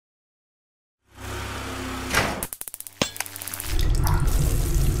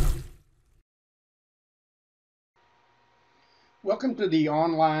Welcome to the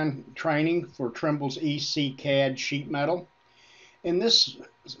online training for Trimble's EC-CAD sheet metal. In this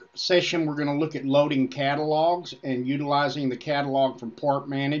session, we're going to look at loading catalogs and utilizing the catalog from Part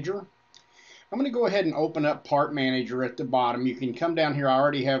Manager. I'm going to go ahead and open up Part Manager at the bottom. You can come down here, I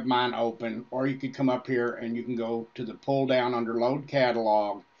already have mine open, or you could come up here and you can go to the pull down under Load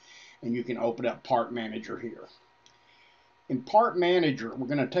Catalog and you can open up Part Manager here. In Part Manager, we're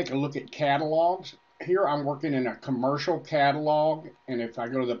going to take a look at catalogs. Here I'm working in a commercial catalog, and if I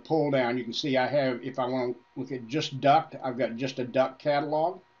go to the pull down, you can see I have, if I want to look at just duct, I've got just a duct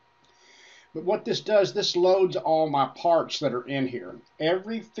catalog. But what this does, this loads all my parts that are in here.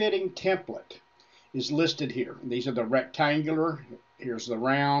 Every fitting template is listed here. These are the rectangular, here's the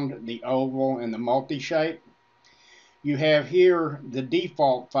round, the oval, and the multi-shape. You have here the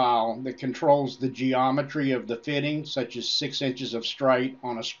default file that controls the geometry of the fitting, such as 6 inches of straight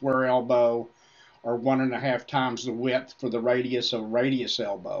on a square elbow, or 1.5 times the width for the radius of a radius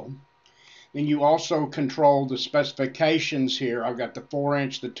elbow. Then you also control the specifications here. I've got the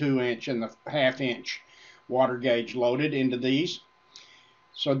 4-inch, the 2-inch, and the 1/2 inch water gauge loaded into these.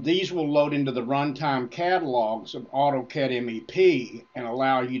 So these will load into the runtime catalogs of AutoCAD MEP and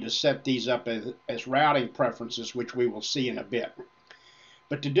allow you to set these up as routing preferences, which we will see in a bit.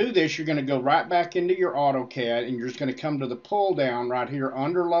 But to do this, you're going to go right back into your AutoCAD and you're just going to come to the pull down right here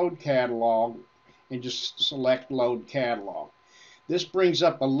under Load Catalog and just select Load Catalog. This brings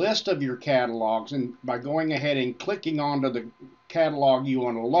up a list of your catalogs, and by going ahead and clicking onto the catalog you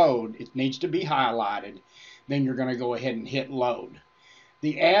want to load, it needs to be highlighted. Then you're going to go ahead and hit load.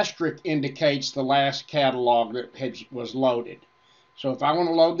 The asterisk indicates the last catalog that was loaded. So if I want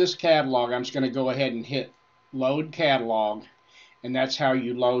to load this catalog, I'm just going to go ahead and hit Load Catalog, and that's how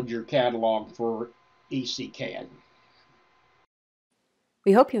you load your catalog for EC-CAD.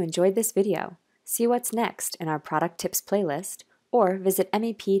 We hope you enjoyed this video. See what's next in our product tips playlist, or visit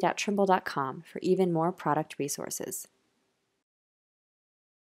mep.trimble.com for even more product resources.